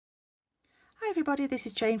everybody, this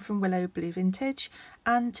is Jane from Willow Blue Vintage,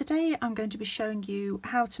 and today I'm going to be showing you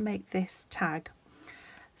how to make this tag.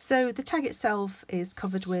 So the tag itself is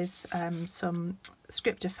covered with some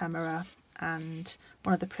script ephemera and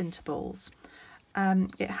one of the printables.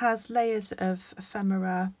 It has layers of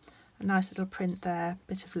ephemera, a nice little print there,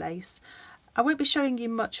 bit of lace. I won't be showing you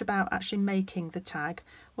much about actually making the tag.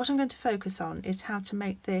 What I'm going to focus on is how to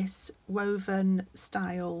make this woven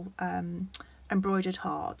style embroidered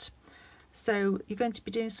heart. So you're going to be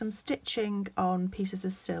doing some stitching on pieces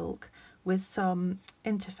of silk with some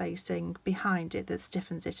interfacing behind it that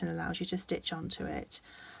stiffens it and allows you to stitch onto it,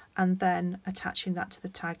 and then attaching that to the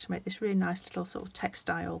tag to make this really nice little sort of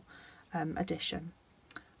textile addition.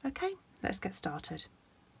 Okay, let's get started.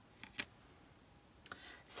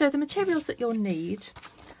 So the materials that you'll need,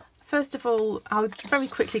 first of all, I'll very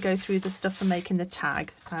quickly go through the stuff for making the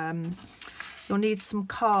tag. You'll need some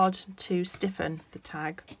card to stiffen the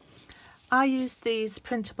tag. I use these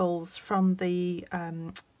printables from the,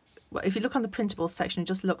 well, if you look on the printables section and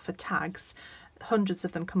just look for tags, hundreds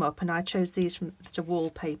of them come up, and I chose these from the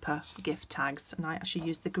wallpaper gift tags, and I actually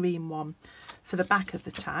used the green one for the back of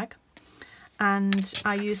the tag, and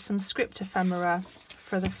I used some script ephemera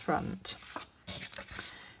for the front.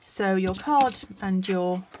 So your card and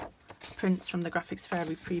your prints from the Graphics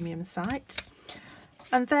Fairy premium site.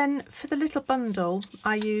 And then for the little bundle,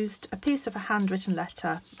 I used a piece of a handwritten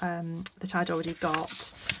letter that I'd already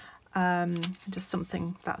got, just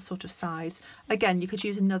something that sort of size. Again, you could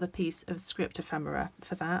use another piece of script ephemera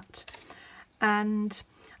for that. And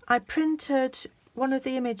I printed one of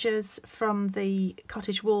the images from the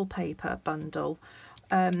cottage wallpaper bundle.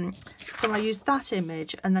 So I used that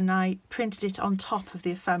image and then I printed it on top of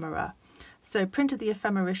the ephemera. So printed the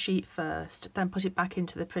ephemera sheet first, then put it back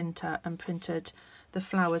into the printer and printed the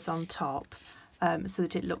flowers on top, so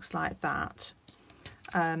that it looks like that.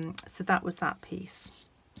 So that was that piece.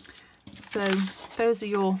 So those are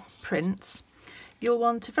your prints. You'll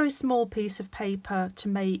want a very small piece of paper to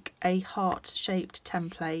make a heart-shaped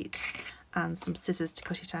template and some scissors to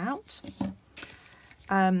cut it out.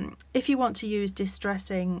 If you want to use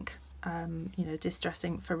distressing,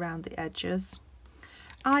 distressing for around the edges.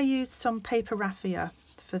 I used some paper raffia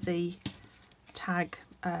for the tag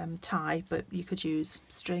tie, but you could use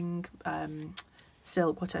string,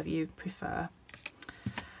 silk, whatever you prefer.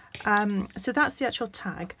 So that's the actual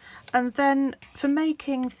tag. And then for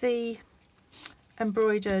making the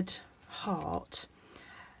embroidered heart,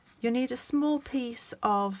 you need a small piece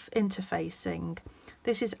of interfacing.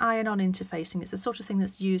 This is iron-on interfacing. It's the sort of thing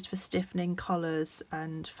that's used for stiffening collars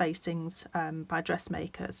and facings by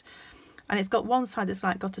dressmakers. And it's got one side that's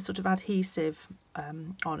like got a sort of adhesive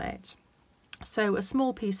on it. So a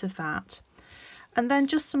small piece of that, and then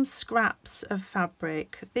just some scraps of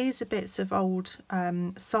fabric. These are bits of old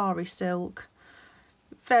sari silk,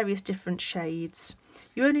 various different shades.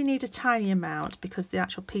 You only need a tiny amount because the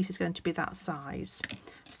actual piece is going to be that size.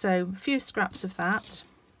 So a few scraps of that.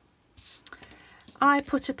 I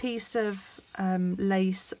put a piece of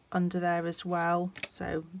lace under there as well,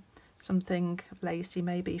 so something lacy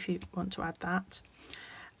maybe if you want to add that.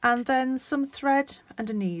 And then some thread and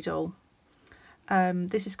a needle.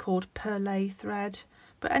 This is called perlé thread,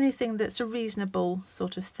 but anything that's a reasonable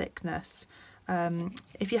sort of thickness.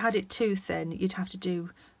 If you had it too thin, you'd have to do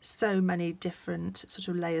so many different sort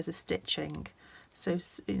of layers of stitching. So,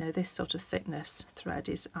 this sort of thickness thread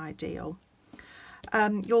is ideal.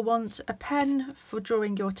 You'll want a pen for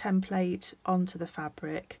drawing your template onto the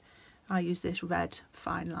fabric. I use this red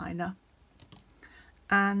fine liner.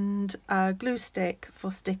 And a glue stick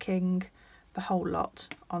for sticking the whole lot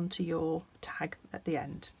onto your tag at the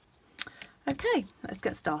end. Okay, let's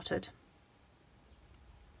get started.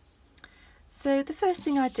 So the first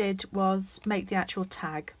thing I did was make the actual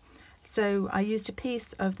tag. So I used a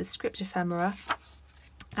piece of the script ephemera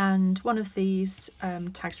and one of these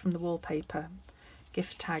tags from the wallpaper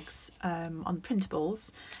gift tags on the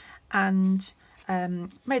printables, and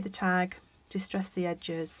made the tag, distressed the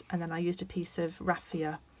edges, and then I used a piece of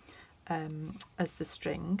raffia as the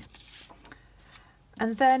string.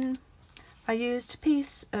 And then I used a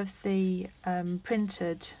piece of the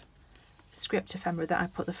printed script ephemera that I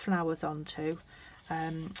put the flowers onto,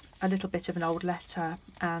 a little bit of an old letter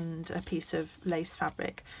and a piece of lace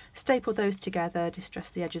fabric. Stapled those together,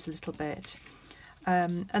 distressed the edges a little bit,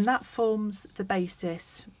 and that forms the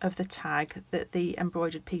basis of the tag that the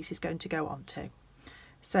embroidered piece is going to go onto.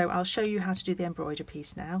 So I'll show you how to do the embroidered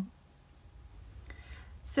piece now.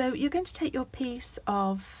 So you're going to take your piece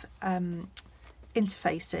of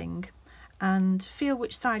interfacing and feel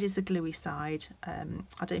which side is the gluey side. I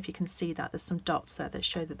don't know if you can see that, there's some dots there that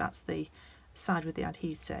show that that's the side with the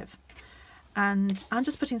adhesive. and I'm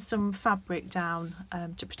just putting some fabric down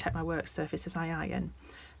to protect my work surface as I iron.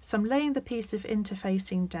 So I'm laying the piece of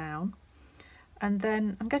interfacing down, and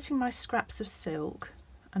then I'm getting my scraps of silk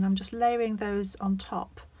and I'm just layering those on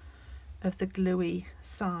top of the gluey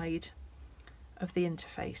side of the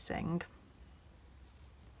interfacing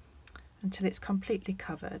until it's completely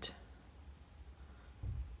covered.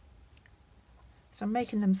 So I'm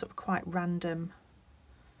making them sort of quite random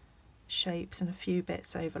shapes and a few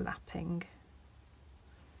bits overlapping.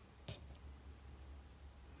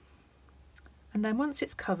 And then once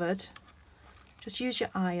it's covered, just use your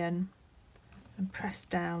iron and press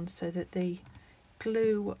down so that the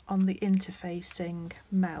glue on the interfacing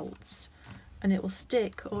melts, and it will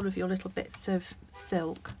stick all of your little bits of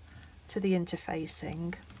silk to the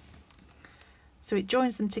interfacing. So it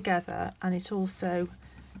joins them together and it also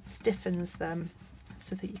stiffens them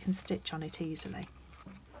so that you can stitch on it easily.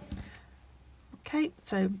 Okay,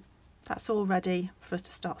 so that's all ready for us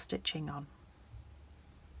to start stitching on.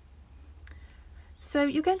 So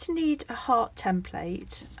you're going to need a heart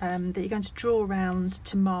template that you're going to draw around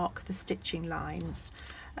to mark the stitching lines.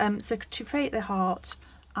 So to create the heart,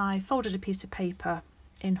 I folded a piece of paper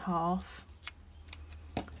in half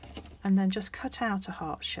and then just cut out a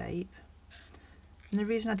heart shape. And the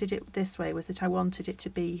reason I did it this way was that I wanted it to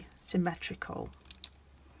be symmetrical.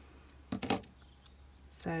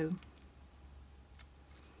 So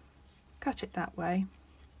cut it that way,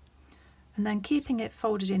 and then keeping it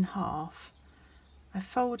folded in half, I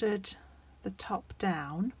folded the top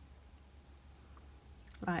down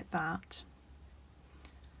like that,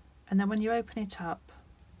 and then when you open it up,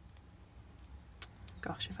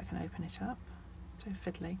 gosh, if I can open it up, so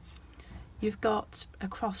fiddly, you've got a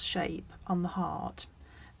cross shape on the heart,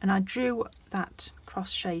 and I drew that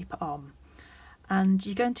cross shape on, and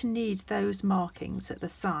you're going to need those markings at the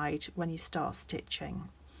side when you start stitching.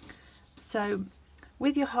 So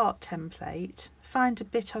with your heart template, find a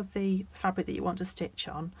bit of the fabric that you want to stitch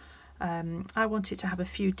on. I want it to have a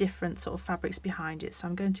few different sort of fabrics behind it, so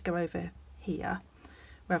I'm going to go over here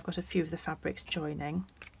where I've got a few of the fabrics joining,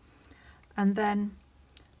 and then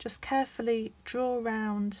just carefully draw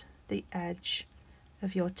around the edge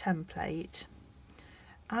of your template.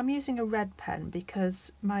 I'm using a red pen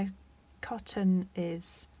because my cotton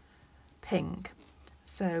is pink,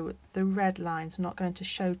 so the red lines are not going to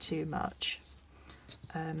show too much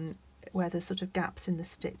where there's sort of gaps in the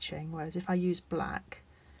stitching, whereas if I use black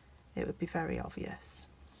it would be very obvious.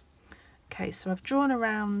 Okay, so I've drawn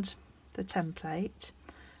around the template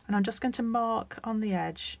and I'm just going to mark on the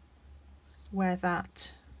edge where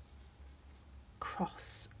that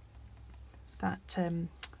cross, that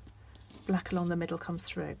black along the middle comes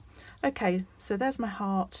through. Okay, so there's my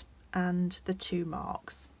heart and the two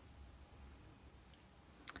marks.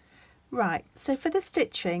 Right, so for the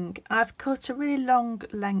stitching, I've cut a really long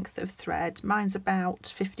length of thread. Mine's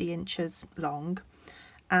about 50 inches long,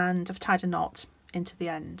 and I've tied a knot into the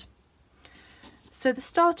end. So the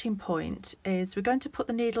starting point is we're going to put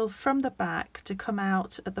the needle from the back to come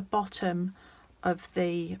out at the bottom of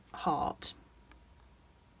the heart.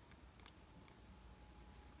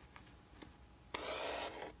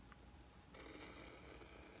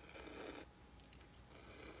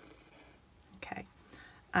 Okay,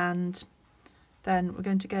 and then we're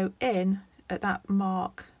going to go in at that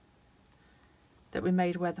mark that we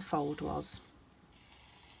made where the fold was.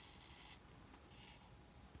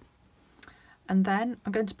 And then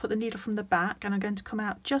I'm going to put the needle from the back and I'm going to come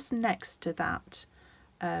out just next to that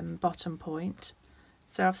bottom point.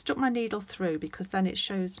 So I've stuck my needle through because then it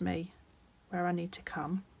shows me where I need to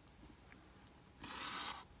come.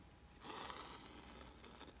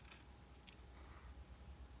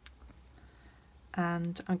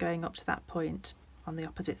 And I'm going up to that point on the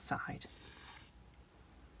opposite side.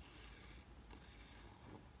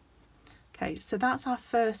 Okay, so that's our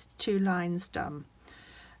first two lines done.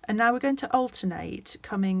 And now we're going to alternate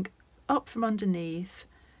coming up from underneath,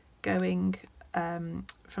 going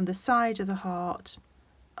from the side of the heart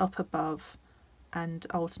up above and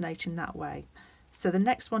alternating that way. So the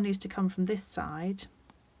next one needs to come from this side.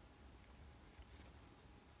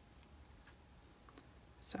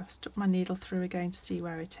 So I've stuck my needle through again to see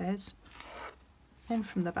where it is. In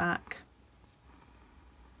from the back.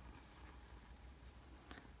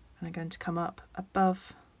 And I'm going to come up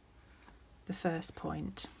above the first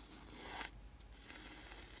point.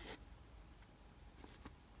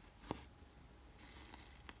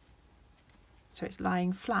 So it's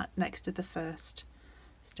lying flat next to the first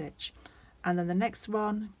stitch, and then the next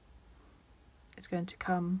one is going to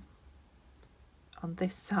come on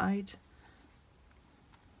this side,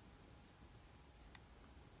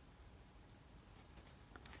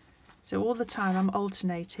 So all the time I'm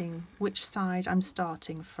alternating which side I'm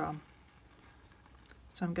starting from.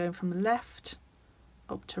 So I'm going from left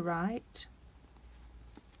up to right,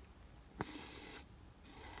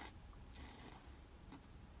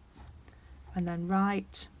 and then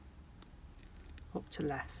right up to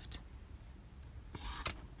left.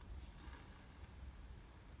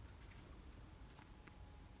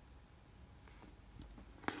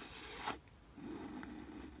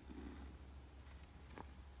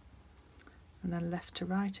 And then left to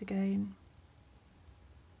right again.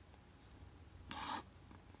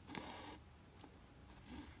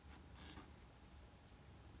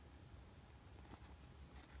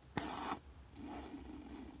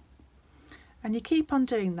 And you keep on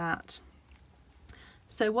doing that.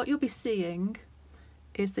 So what you'll be seeing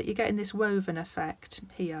is that you're getting this woven effect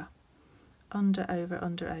here. Under, over,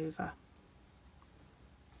 under, over.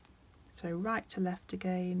 So right to left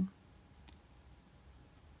again.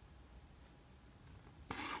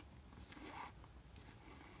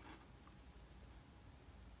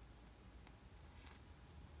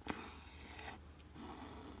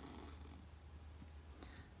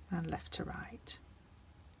 And left to right.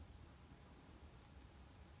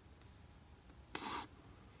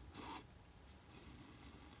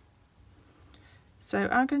 So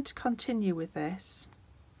I'm going to continue with this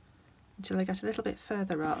until I get a little bit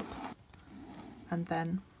further up and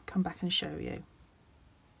then come back and show you.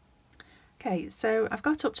 Okay, so I've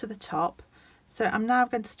got up to the top, so I'm now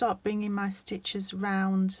going to start bringing my stitches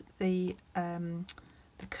round the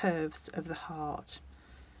curves of the heart.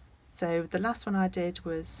 So the last one I did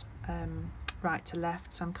was right to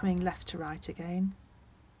left, so I'm coming left to right again.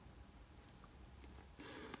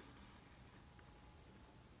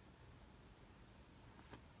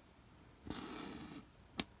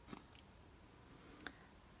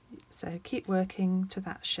 So keep working to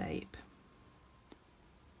that shape.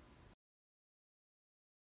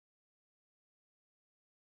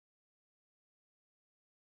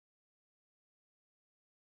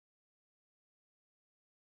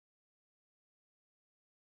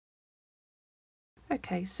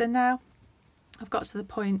 Okay, so now I've got to the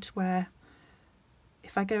point where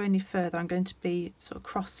if I go any further I'm going to be sort of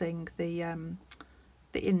crossing the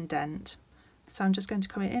indent. So I'm just going to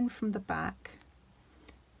come in from the back.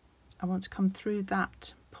 I want to come through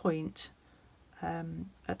that point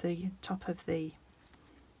at the top of the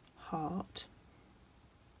heart.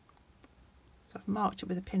 So I've marked it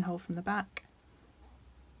with a pinhole from the back.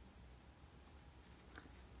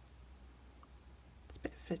 It's a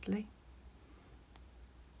bit fiddly.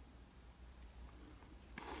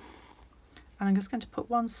 And I'm just going to put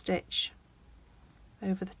one stitch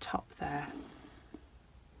over the top there,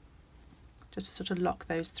 just to sort of lock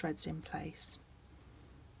those threads in place.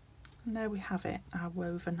 And there we have it, our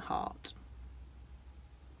woven heart.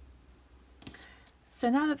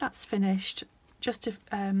 So now that that's finished, just to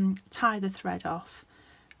tie the thread off,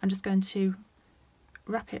 I'm just going to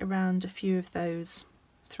wrap it around a few of those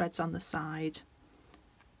threads on the side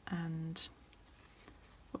and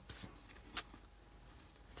whoops,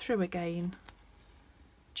 through again,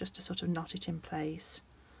 just to sort of knot it in place.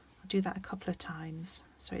 I'll do that a couple of times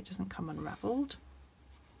so it doesn't come unravelled.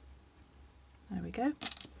 There we go.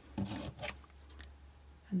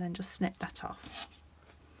 And then just snip that off.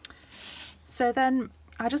 So then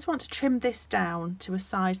I just want to trim this down to a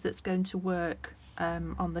size that's going to work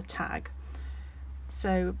on the tag.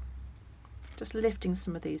 So just lifting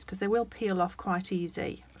some of these because they will peel off quite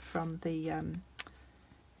easy from the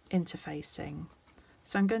interfacing.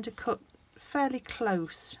 So I'm going to cut fairly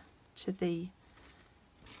close to the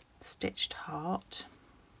stitched heart.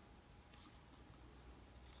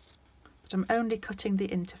 I'm only cutting the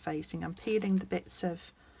interfacing. I'm peeling the bits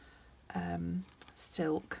of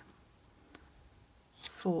silk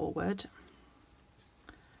forward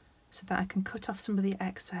so that I can cut off some of the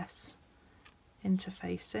excess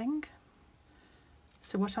interfacing.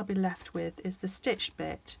 So what I'll be left with is the stitched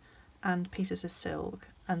bit and pieces of silk,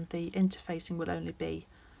 and the interfacing will only be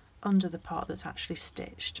under the part that's actually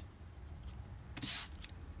stitched.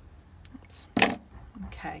 Oops.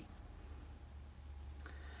 Okay.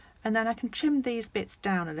 And then I can trim these bits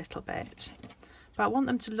down a little bit, but I want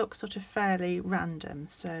them to look sort of fairly random,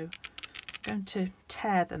 so I'm going to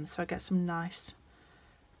tear them so I get some nice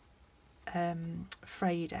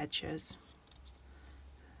frayed edges.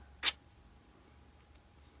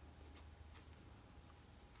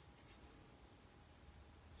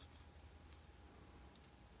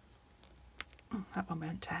 Oh, that one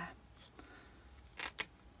won't tear.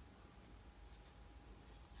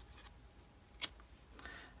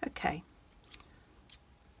 Okay,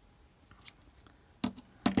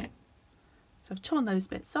 so I've torn those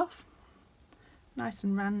bits off. nice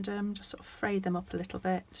and random, just sort of fray them up a little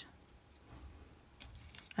bit,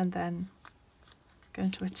 and then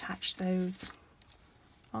going to attach those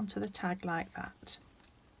onto the tag like that.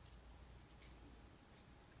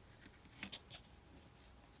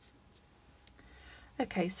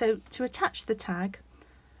 Okay, so to attach the tag,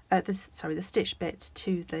 the stitch bit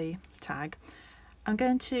to the tag, I'm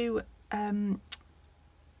going to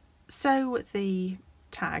sew the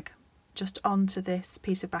tag just onto this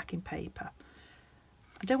piece of backing paper.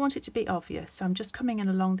 I don't want it to be obvious, so I'm just coming in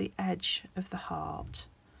along the edge of the heart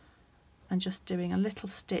and just doing a little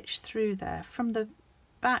stitch through there from the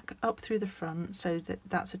back up through the front so that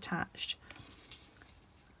that's attached,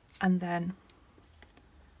 and then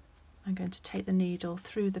I'm going to take the needle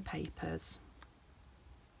through the papers.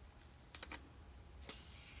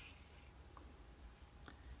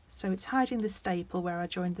 So it's hiding the staple where I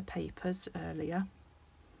joined the papers earlier,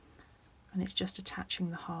 and it's just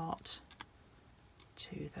attaching the heart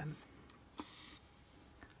to them.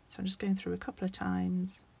 So I'm just going through a couple of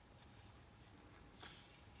times.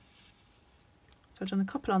 So I've done a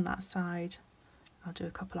couple on that side, I'll do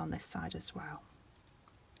a couple on this side as well.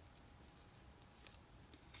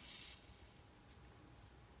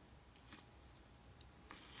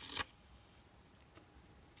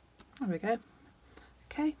 There we go.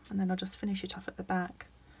 Okay, and then I'll just finish it off at the back.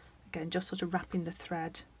 Again, just sort of wrapping the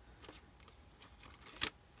thread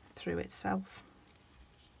through itself.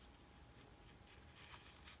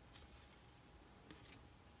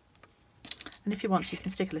 And if you want to, you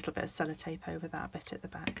can stick a little bit of sellotape over that bit at the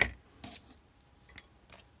back.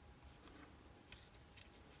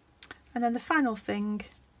 And then the final thing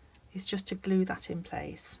is just to glue that in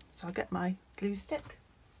place. So I'll get my glue stick.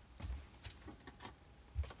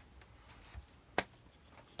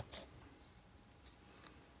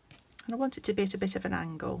 And I want it to be at a bit of an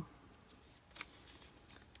angle.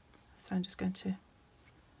 So I'm just going to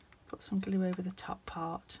put some glue over the top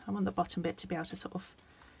part. I want the bottom bit to be able to sort of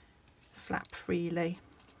flap freely.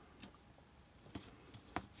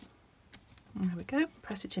 And there we go,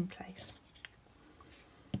 press it in place.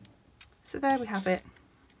 So there we have it,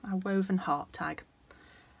 our woven heart tag.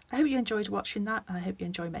 I hope you enjoyed watching that, and I hope you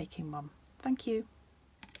enjoy making one. Thank you.